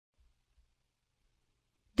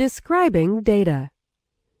Describing data.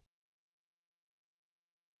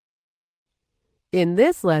 In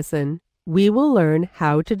this lesson, we will learn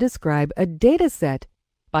how to describe a data set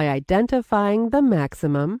by identifying the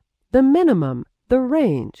maximum, the minimum, the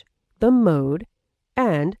range, the mode,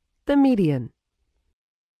 and the median.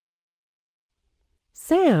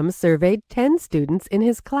 Sam surveyed 10 students in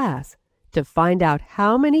his class to find out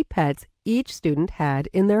how many pets each student had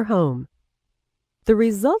in their home. The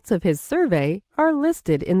results of his survey are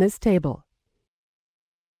listed in this table.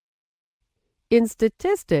 In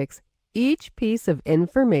statistics, each piece of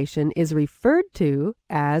information is referred to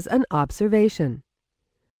as an observation.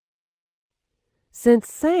 Since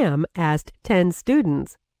Sam asked 10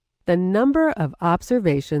 students, the number of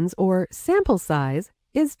observations or sample size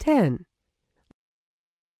is 10.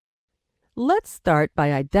 Let's start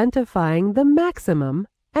by identifying the maximum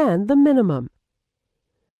and the minimum.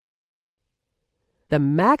 The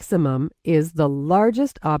maximum is the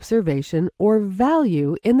largest observation or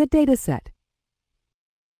value in the dataset,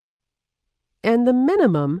 and the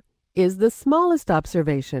minimum is the smallest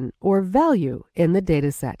observation or value in the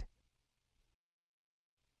dataset.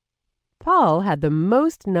 Paul had the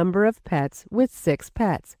most number of pets with 6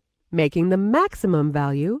 pets, making the maximum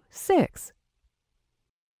value 6.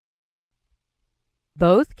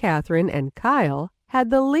 Both Catherine and Kyle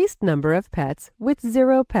had the least number of pets with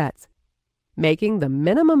 0 pets, making the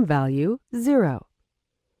minimum value 0.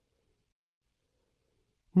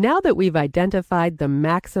 Now that we've identified the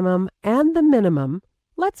maximum and the minimum,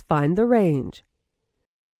 let's find the range.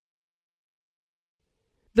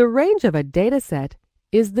 The range of a dataset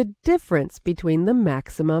is the difference between the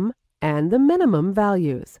maximum and the minimum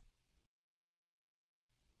values.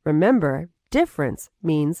 Remember, difference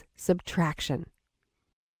means subtraction.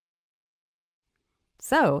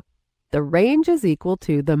 So, the range is equal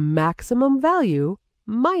to the maximum value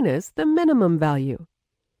minus the minimum value.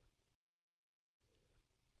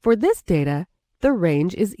 For this data, the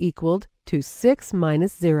range is equaled to 6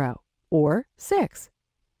 minus 0, or 6.